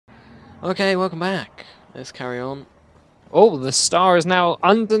Okay, welcome back. Let's carry on. Oh, the star is now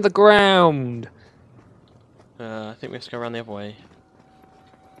under the ground. I think we have to go around the other way.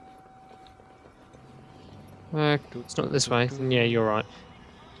 It's not this way. Yeah, you're right.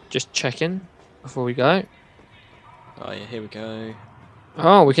 Just checking before we go. Oh yeah, here we go.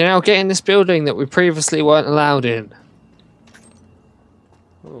 Oh, we can now get in this building that we previously weren't allowed in.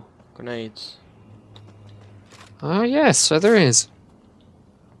 Oh, grenades. Oh, yes, so there is.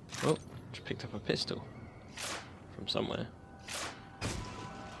 Oh, just picked up a pistol from somewhere.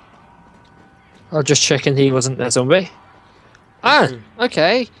 Oh, just checking he wasn't a zombie. Ah,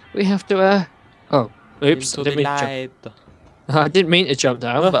 okay. We have to, Oh, oops. Into the light. I didn't mean to jump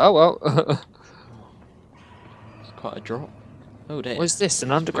down, but oh well. It's quite a drop. Oh, there. What is this?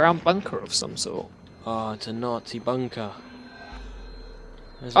 An underground bunker of some sort? Oh, it's a Nazi bunker.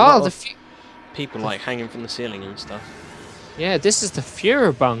 There's a Oh, lot the of people like hanging from the ceiling and stuff. yeah, this is the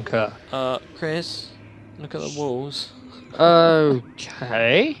Fuhrerbunker. Chris, look at the walls.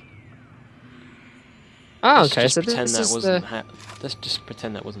 Okay. Oh, okay. Let's So pretend this that is wasn't the let's just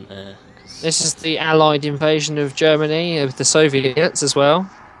pretend that wasn't there. this is the Allied invasion of Germany of the Soviets as well.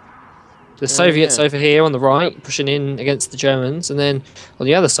 The Soviets yeah. over here on the right, pushing in against the Germans, and then on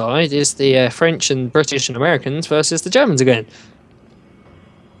the other side is the French and British and Americans versus the Germans again.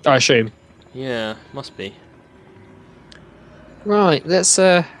 I assume. Yeah, must be. Right, let's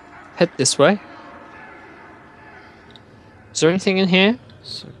head this way. Is there anything in here?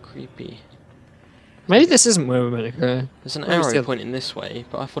 So creepy. Maybe this isn't where we're meant to go. There's an Where's the arrow other- pointing this way,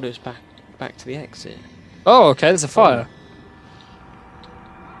 but I thought it was back to the exit. Oh, okay, there's a fire.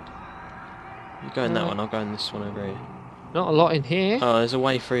 You go in that one, I'll go in this one over here. Not a lot in here. Oh, there's a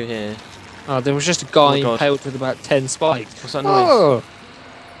way through here. Oh, there was just a guy God. impaled with about 10 spikes. What's that noise? Oh!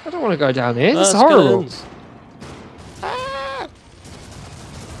 I don't want to go down here. This is horrible. Skeletons.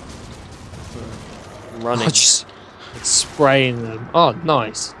 I'm running. Oh, just spraying them. Oh,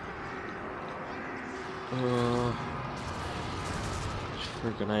 nice.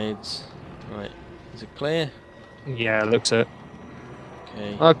 Through grenades. Right, is it clear? Yeah, looks it.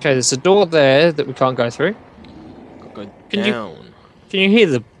 Okay. Okay, there's a door there that we can't go through. Gotta go Can you- down. Can you hear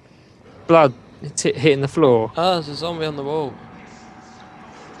the blood hitting the floor? Oh, there's a zombie on the wall.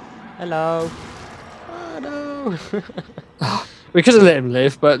 Hello. Oh no. We could have let him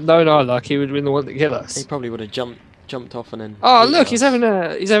live, but no, like he would have been the one to kill us. He probably would have jumped off and then. Oh, eaten look, he's us. having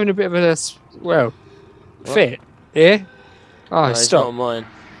a bit of a What? fit. Yeah. Oh, No, it's not stop. on mine.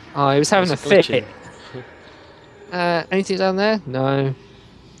 Oh, he was having a It's glitching. fit. Anything down there? No.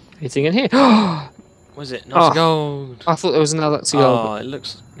 Anything in here? Was it? Nice gold. I thought there was another gold. Oh, it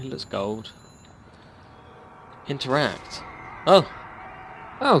looks gold. Interact. Oh.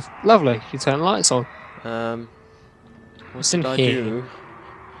 Oh, lovely. You turn the lights on. What's in did I here? do?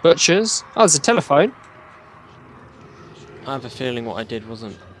 Butchers. Oh, there's a telephone. I have a feeling what I did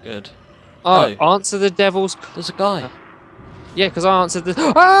wasn't good. Oh, answer the devil's... There's a guy. Yeah, because I answered the...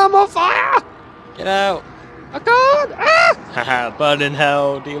 Ah, I'm on fire! Get out. I can't! Ah! Haha, burn in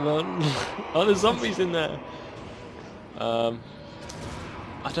hell, demon. Oh, there's zombies in there.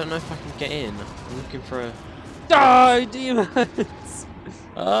 I don't know if I can get in. I'm looking for a... Die, demons!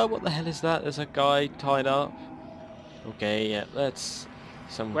 What the hell is that? There's a guy tied up. Okay, yeah, that's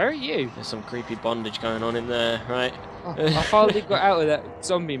some... Where are you? There's some creepy bondage going on in there, right? Oh, I finally got out of that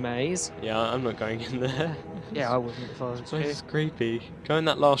zombie maze. Yeah, I'm not going in there. Yeah, I wouldn't if I was This place is creepy. Go in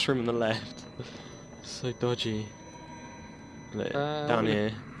that last room on the left. So dodgy. Look, down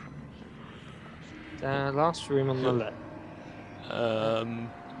here. Last room on the left.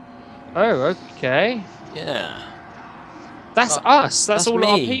 Oh, okay. yeah. That's us. That's all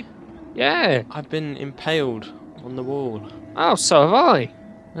our me. people. Yeah. I've been impaled on the wall. Oh, so have I.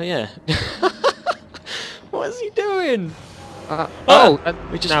 Oh yeah. What is he doing?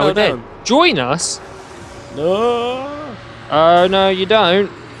 We just now fell we're dead. down. Join us. No. Oh no, you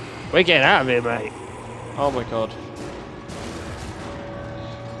don't. We're getting out of here, mate. Oh my god.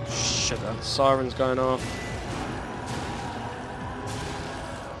 Shut up. Sirens going off.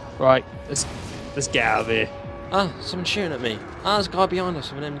 Right, let's get out of here. Ah, someone's shooting at me. Ah, there's a guy behind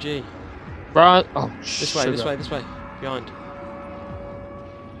us with an MG. Right. Oh, This way, this way, this way. Behind.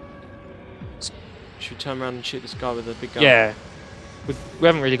 Should we turn around and shoot this guy with a big gun? Yeah. We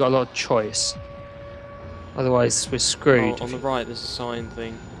haven't really got a lot of choice. Otherwise, we're screwed. Oh, on the right, there's a sign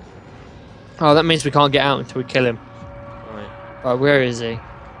thing. Oh, that means we can't get out until we kill him. Right. Right, where is he?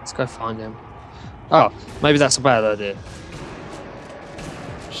 Let's go find him. Oh, maybe that's a bad idea.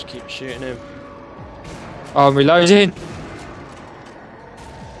 Just keep shooting him. Oh, I'm reloading.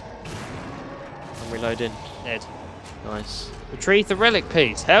 I'm reloading. Dead. Nice. Retrieve the relic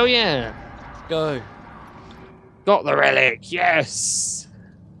piece. Hell yeah. Go. Got the relic. Yes.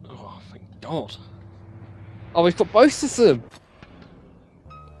 Oh, thank God. Oh, we've got both of them.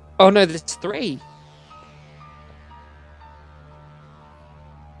 Oh no, there's 3.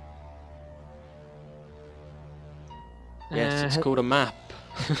 Yes, it's called a map.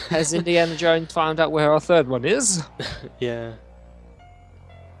 Has Indiana Jones found out where our 3rd one is? Yeah.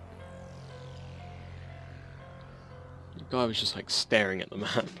 The guy was just like staring at the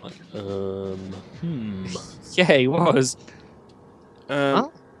map, like, Yeah, he was.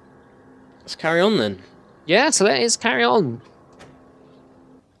 Oh? Let's carry on then. Yeah, so that is carry on.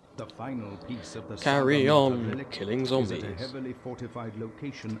 The final piece of the Carry saga of on, the relic killing is at a zombies. heavily fortified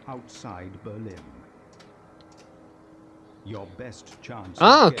location outside Berlin. Your best chance.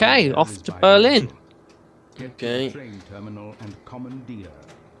 Oh, of getting okay, there off is to by Berlin. airship. Get Okay. to the train terminal and commandeer.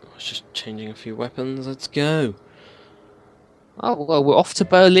 I was just changing a few weapons. Let's go. Oh, well, we're off to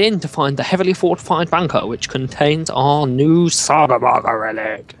Berlin to find the heavily fortified bunker, which contains our new saga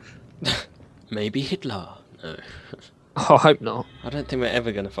relic. Maybe Hitler. No. Oh, I hope not. I don't think we're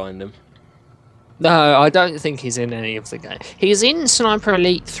ever going to find him. No, I don't think he's in any of the game. He's in Sniper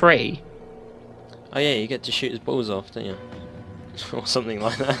Elite 3. Oh yeah, you get to shoot his balls off, don't you? Or something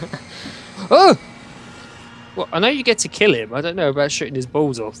like that. Oh! Well, I know you get to kill him. I don't know about shooting his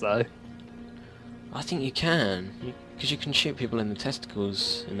balls off, though. I think you can. Because you can shoot people in the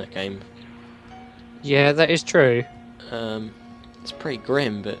testicles in that game. Yeah, that is true. It's pretty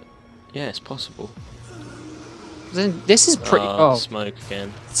grim, but yeah, it's possible. Then this is pretty... Oh, Oh, smoke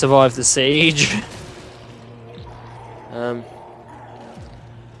again. survive the siege.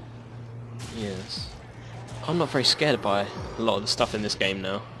 Yes. I'm not very scared by a lot of the stuff in this game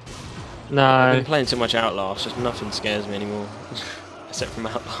now. I've No. been playing too much Outlast, just nothing scares me anymore. Except from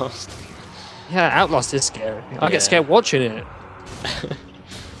Outlast. Yeah, Outlast is scary. I Yeah. get scared watching it.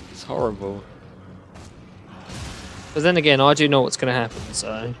 It's horrible. But then again, I do know what's going to happen,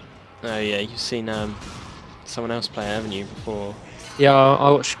 so... Oh yeah, you've seen someone else play it, haven't you, before? Yeah, I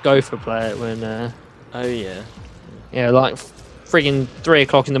watched Gopher play it when... Oh yeah. yeah, like friggin' 3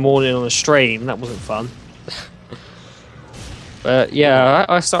 o'clock in the morning on a stream. That wasn't fun. But yeah,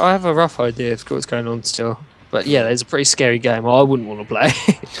 I have a rough idea of what's going on still. But yeah, it's a pretty scary game. I wouldn't want to play.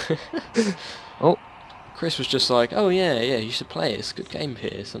 Oh, Chris was just like, oh yeah, you should play it, it's a good game,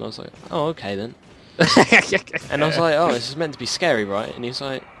 Pierce. And I was like, oh okay then. And I was like, oh, this is meant to be scary, right? And he was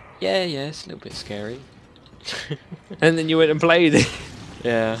like, yeah, it's a little bit scary. and then you went and played it.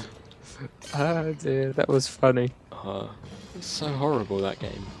 Yeah. Oh dear, that was funny. It's so horrible, that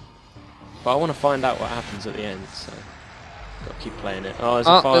game. But I want to find out what happens at the end, so... Gotta keep playing it. Oh, there's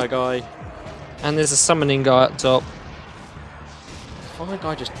a fire guy. And there's a summoning guy up top. The fire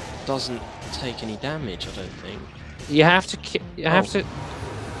guy just doesn't take any damage, I don't think. You have to you have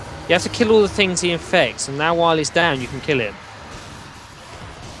to kill all the things he infects, and now while he's down, you can kill him.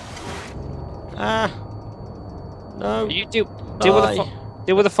 Ah! No! You deal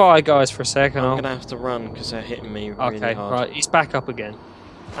with the fire guys for a second. I'm gonna have to run because they're hitting me really okay, hard. right, he's back up again.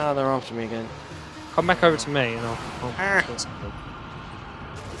 Ah, they're after me again. Come back over to me, and I'll kill something.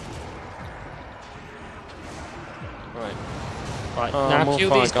 Right. Right, Oh, now more kill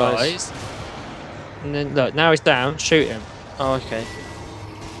fire these guys. guys. And then look, now he's down. Shoot him. Oh, okay.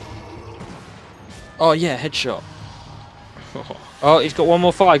 Oh yeah, headshot. Oh, he's got one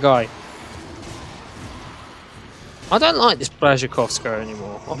more fire guy. I don't like this Blazhekovska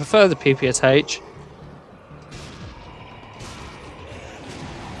anymore. I prefer the PPSH.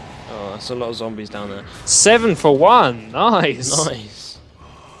 Oh, that's a lot of zombies down there. 7 for 1. Nice. Nice.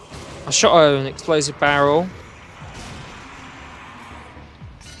 I shot an explosive barrel.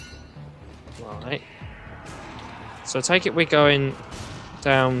 Right. So I take it we're going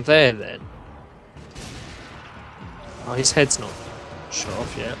down there then. Oh, his head's not shot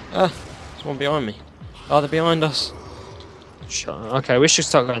off yet. Ah, there's one behind me. Oh, they're behind us. Okay, we should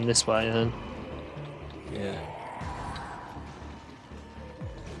start going this way then. Yeah.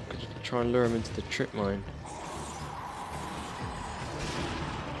 Could try and lure him into the trip mine.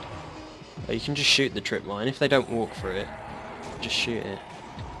 Oh, you can just shoot the trip mine. If they don't walk through it, just shoot it.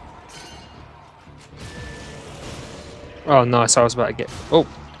 Oh, nice. I was about to get... Oh,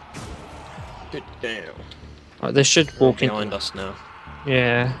 Good down. right, they should They're all walk in. behind us now.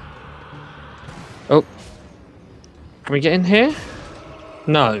 Yeah. Oh. Can we get in here?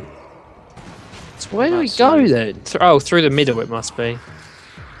 No. So where do we go then? Through the middle it must be.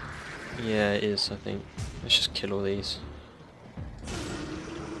 Yeah, it is, I think. Let's just kill all these.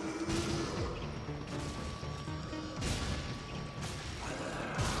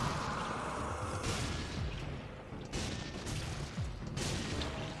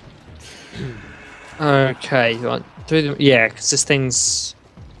 Okay, right, through the, yeah, because this thing's...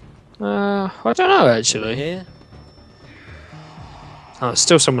 I don't know, Over actually. here? Oh, there's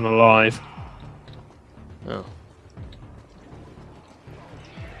still someone alive. Oh.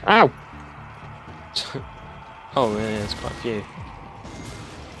 Ow! Oh, yeah, there's quite a few.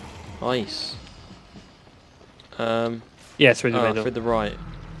 Nice. Yeah, through the Oh, middle. through the right.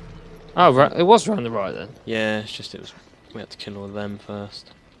 Oh, right, it was round the right then. Yeah, it's just we had to kill all of them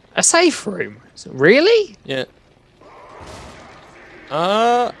first. A safe room? Really? Yeah.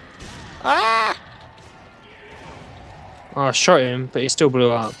 Ah! Oh, I shot him, but he still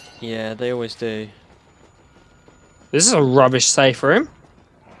blew up. Yeah, they always do. This is a rubbish safe room.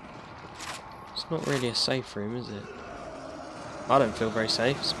 It's not really a safe room, is it? I don't feel very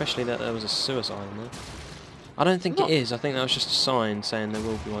safe, especially that there was a suicide in there. I don't think it is. I think that was just a sign saying there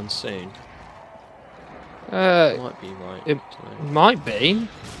will be one soon. Might be right. It might be.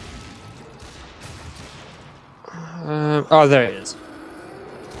 Oh, there it is.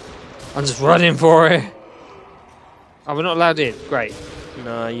 I'm just running for it. Oh, we're not allowed in. Great.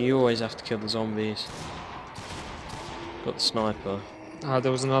 No, you always have to kill the zombies. Got the sniper. Oh,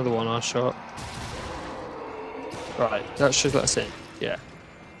 there was another one I shot. Right, that should let us in. Yeah.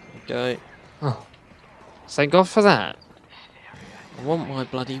 Go. Oh, thank God for that. I want my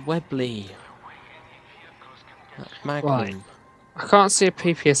bloody Webley. That Magnum. Right. I can't see a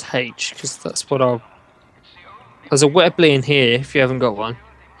PPSH because that's what I'll. There's a Webley in here if you haven't got one.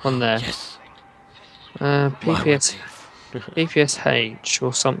 On there. Yes. PPS. PPSH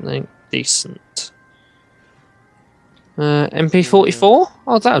or something decent. MP44?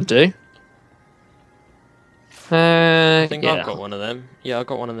 Oh, that'll do. I think yeah. I've got one of them. Yeah, I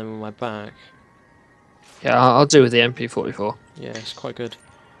got one of them on my back. Yeah, I'll do with the MP44. Yeah, it's quite good.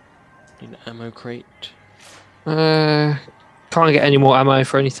 Need an ammo crate. Can't get any more ammo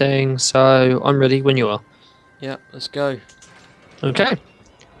for anything, so I'm ready when you are. Yeah, let's go. Okay.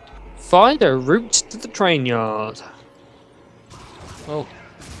 Find a route to the train yard. Oh.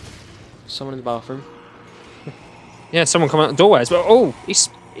 Someone in the bathroom. Yeah, someone come out the doorway as well. Oh,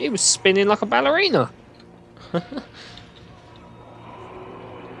 he was spinning like a ballerina.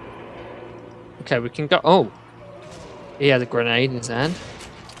 Okay, we can go. Oh, he had a grenade in his hand.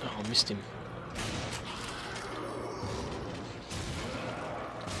 Oh, I missed him.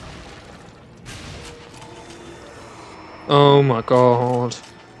 Oh my God.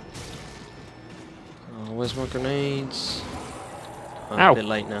 Oh, where's my grenades? Oh, Ow. a bit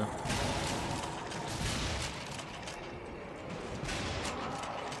late now.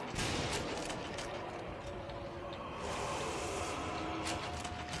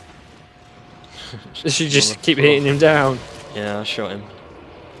 Should just keep hitting him down. Yeah, I shot him.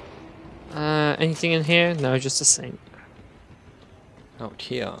 Anything in here? No, just a sink. Out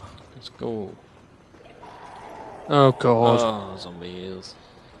here. Let's go. Oh God. Oh, zombie heals.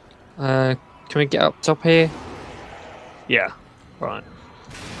 Can we get up top here? Yeah. Right.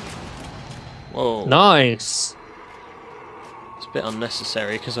 Whoa. Nice. It's a bit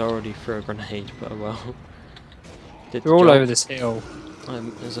unnecessary because I already threw a grenade, but oh well. Did We're the all job. over this hill.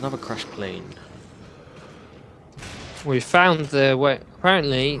 There's another crash plane. We found the way.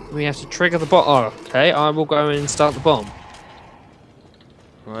 Apparently, we have to trigger the bomb. Oh, okay, I will go and start the bomb.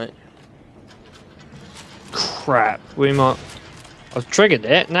 Right. Crap. We might. I've triggered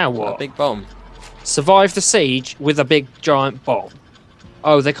it. Now A what? big bomb. Survive the siege with a big giant bomb.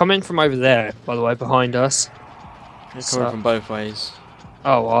 Oh, they're coming from over there, by the way, behind us. They're coming So- from both ways.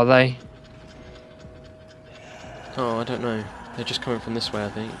 Oh, are they? Oh, I don't know. They're just coming from this way, I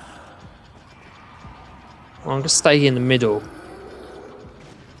think. Well, I'm gonna stay in the middle.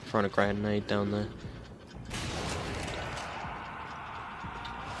 Throwing a grenade down there.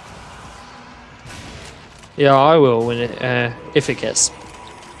 Yeah, I will when it if it gets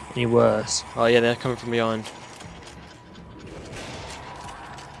any worse. Oh yeah, they're coming from behind.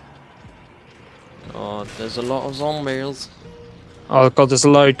 God, there's a lot of zombies. Oh God, there's a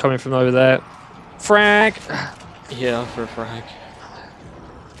load coming from over there. Frag. Yeah, for a frag.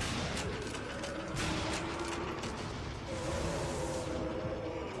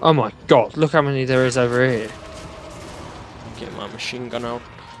 Oh my God, look how many there is over here. Get my machine gun out.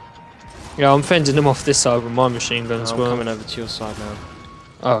 Yeah, I'm fending them off this side with my machine gun as I'm well. coming over to your side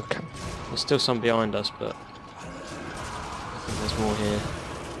now. Okay. There's still some behind us, but I think there's more here.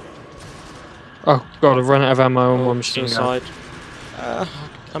 Oh God, I've run out of ammo on my Oh, machine gun. suicide.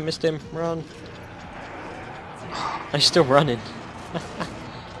 I missed him. Run. He's still running.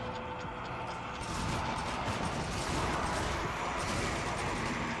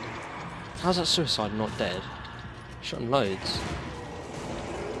 How's that suicide not dead? Shot him loads.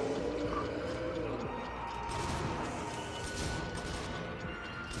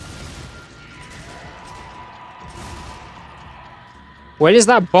 When is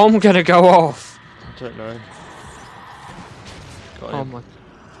that bomb gonna go off? I don't know. Got Oh him. my.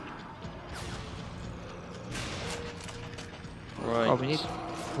 Right.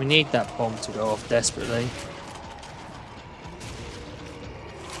 Oh, we need that bomb to go off desperately.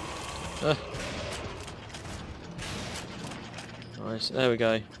 Nice. There we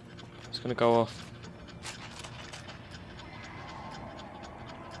go. It's gonna go off.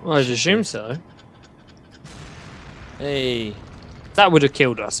 Well, I'd assume so. Hey. That would have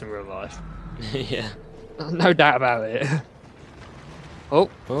killed us in real life. Yeah. No doubt about it. Oh,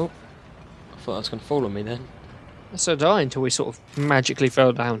 Oh. I thought that was gonna fall on me then. so did I until we sort of magically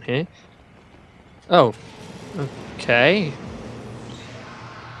fell down here. Oh. Okay.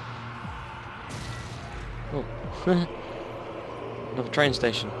 Oh. Another train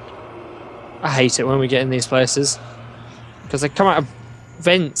station. I hate it when we get in these places. Because they come out of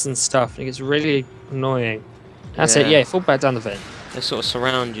vents and stuff and it gets really annoying. That's it, yeah, fall back down the vent. They sort of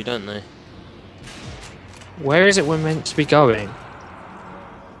surround you, don't they? Where is it we're meant to be going?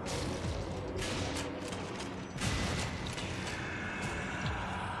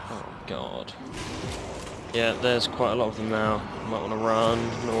 Oh god. Yeah, there's quite a lot of them now. Might want to run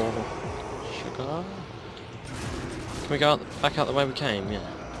or sugar. Can we go back out the way we came? Yeah.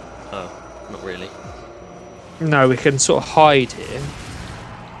 Oh, not really. No, we can sort of hide here.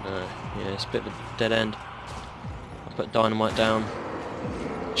 No. Yeah, it's a bit of a dead end. I'll put dynamite down.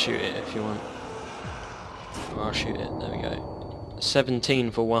 Shoot it if you want. Or I'll shoot it. There we go.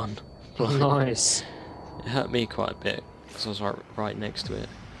 17 for one. Nice. It hurt me quite a bit because I was right next to it.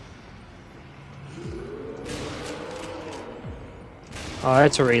 I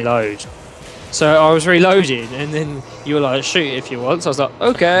had to reload. So I was reloading and then you were like, shoot it if you want. So I was like,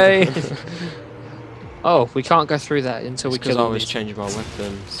 okay. Oh, we can't go through that until we kill I all was these. changing my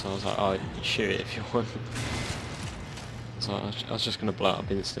weapon, so I was like, oh, shoot it if you want. So I was just going to blow it up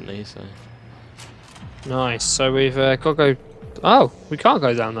instantly, so... Nice. So we've got to go... Oh, we can't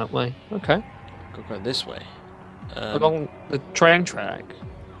go down that way. Okay. Gotta go this way. Along the train track.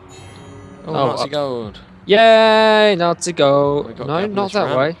 Oh, Oh, Nazi gold. Yay! Nazi go. We got No, to get not this that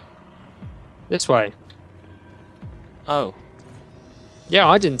ramp. way. This way. Oh. Yeah,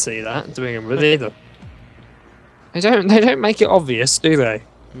 I didn't see that to begin with either. They don't make it obvious, do they?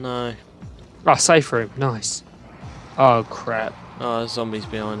 No. Oh, safe room. Nice. Oh, crap. Oh, there's zombies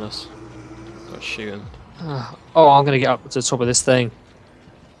behind us. Gotta shoot them. Oh, I'm going to get up to the top of this thing.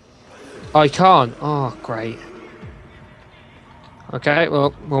 I can't. Oh, great. Okay,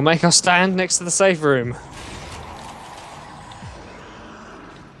 well, we'll make our stand next to the safe room.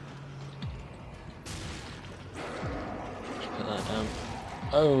 Just put that down.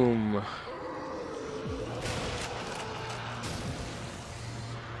 Boom.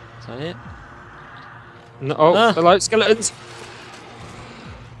 Is that it? No, oh, hello, skeletons.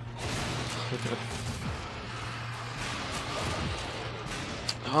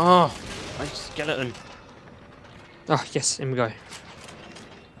 Oh, a skeleton. Oh, yes, in we go.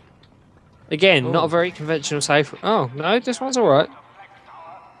 Again, not a very conventional safe. Oh, no, this one's alright.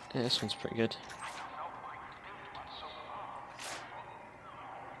 Yeah, this one's pretty good.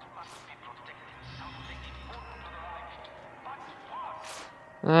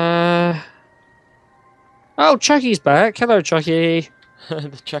 Oh, Chucky's back. Hello, Chucky.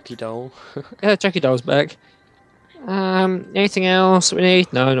 The Chucky doll. Yeah, Chucky doll's back. Anything else we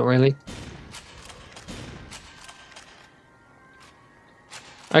need? No, not really.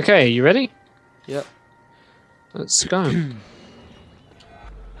 Okay, you ready? Yep. Let's go. Hey,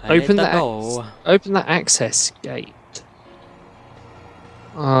 Open the that. door. Open that access gate.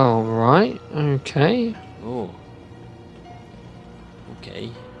 All right. Okay. Oh.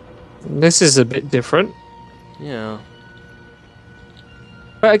 Okay. This is a bit different. Yeah.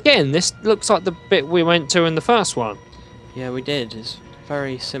 But again, this looks like the bit we went to in the first one. Yeah, we did. It's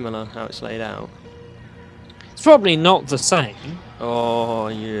very similar how it's laid out. It's probably not the same. Oh,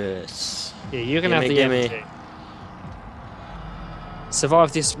 yes. Yeah, you're gonna Gimme, have the gimme. empty.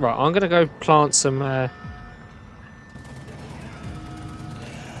 Survive this. Right, I'm gonna go plant some. Oh,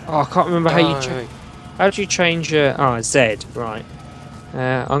 I can't remember how you. How do you change your? Oh, Z. Right.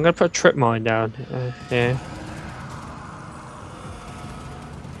 I'm gonna put a trip mine down. Yeah.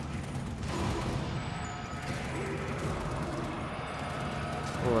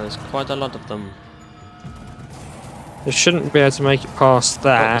 Oh, there's quite a lot of them. They shouldn't be able to make it past Got the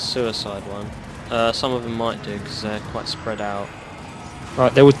that. suicide one. Some of them might do because they're quite spread out.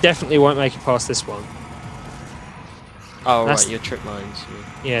 Right, they will definitely won't make it past this one. Oh, That's- right, your trip mines.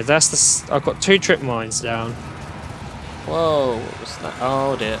 Yeah, that's the. I've got 2 trip mines down. Whoa, what was that?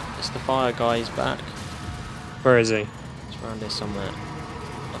 Oh dear, it's the fire guy, he's back. Where is he? It's around here somewhere.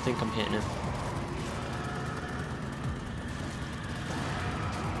 think I'm hitting him.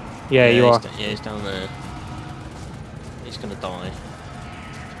 Yeah, you are. Yeah, he's down there. He's gonna die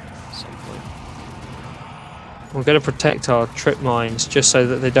at some point. We're going to protect our trip mines just so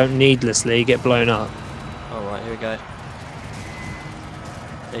that they don't needlessly get blown up. Alright, here we go.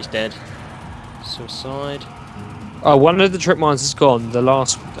 He's dead. Suicide. Oh, one of the trip mines is gone. The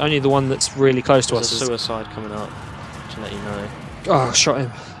last, only the one that's really close to There's us a is... suicide coming up, to let you know. Oh, I shot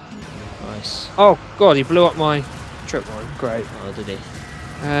him. Nice. Oh, God, he blew up my trip mine. Great. Oh, did he?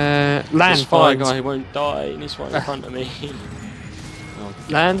 Land This fire mines. guy won't die, and he's right in front of me. Oh.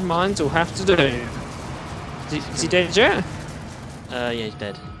 Land mines will have to do. Is he dead yet? Yeah, he's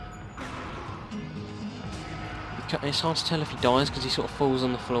dead. It's hard to tell if he dies because he sort of falls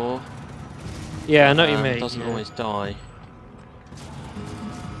on the floor. Yeah, I know what you mean. Doesn't yeah. always die.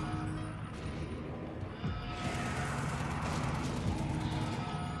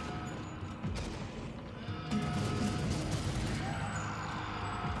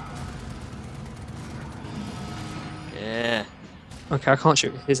 Yeah. Okay, I can't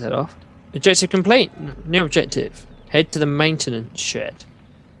shoot his head off. Objective complete. New objective. Head to the maintenance shed.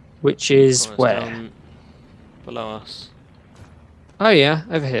 Which is Oh, it's where? down below us. Oh yeah,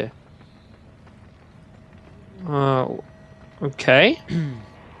 over here. Oh, okay.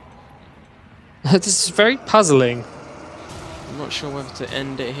 This is very puzzling. I'm not sure whether to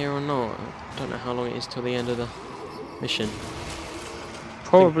end it here or not. I don't know how long it is till the end of the mission.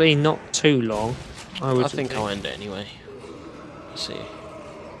 Probably not too long. I think I'll end it anyway. Let's see.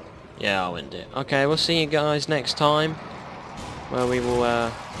 Yeah, I'll end it. Okay, we'll see you guys next time, where we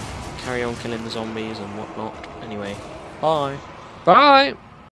will carry on killing the zombies and whatnot. Anyway, bye. Bye.